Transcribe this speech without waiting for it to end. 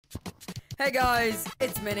Hey guys,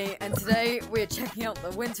 it's Minnie, and today we're checking out the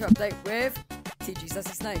winter update with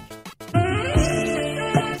TGSussySnake.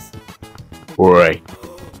 Boy.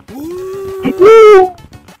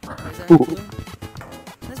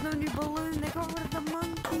 There's no new balloon, they got rid of the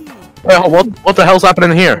monkey. Well, what the hell's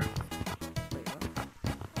happening here?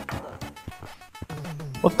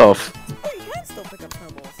 What the f- Oh, you can still pick up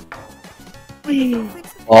snowballs.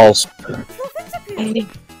 Balls. There's little things up here.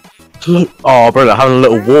 Look. Oh, bro, they're having a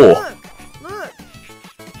little war. Look.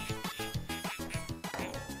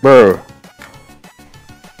 Bro.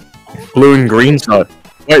 Blue and green side.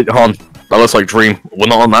 Wait, hold on. That looks like Dream. We're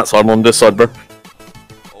not on that side, we're on this side, bro.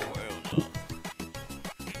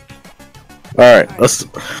 Alright, let's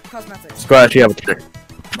Cosmetics. go actually have a check.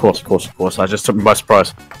 Of course. I just took me by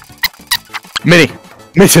surprise. Minnie!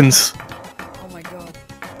 Mittens! Oh my god.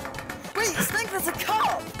 Wait, Snake, there's a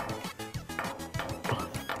cup!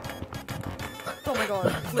 Oh my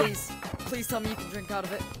god, please. Please tell me you can drink out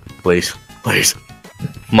of it. Please.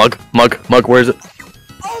 Mug, where is it?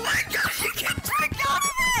 Oh my god, you can drink out of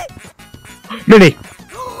it! Minnie!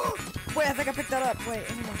 Wait, I think I picked that up. Wait,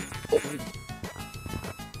 hold on.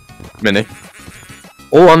 Minnie.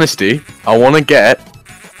 All honesty, I only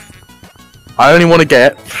want to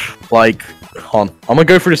get, like, hold on. I'm gonna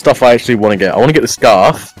go through the stuff I actually want to get. I want to get the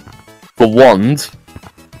scarf, the wand,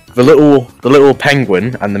 the little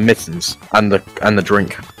penguin, and the mittens, and the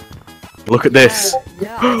drink. Look at this.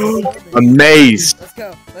 Yeah, Amazed. Let's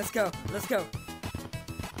go.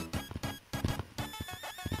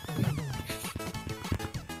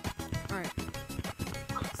 Alright.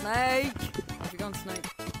 Snake! Off you gone, Snake.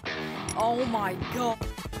 Oh my god.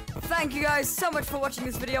 Thank you guys so much for watching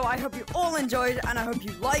this video. I hope you all enjoyed, and I hope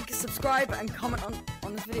you like, subscribe, and comment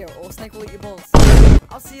on this video, or Snake will eat your balls.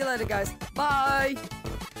 I'll see you later, guys. Bye!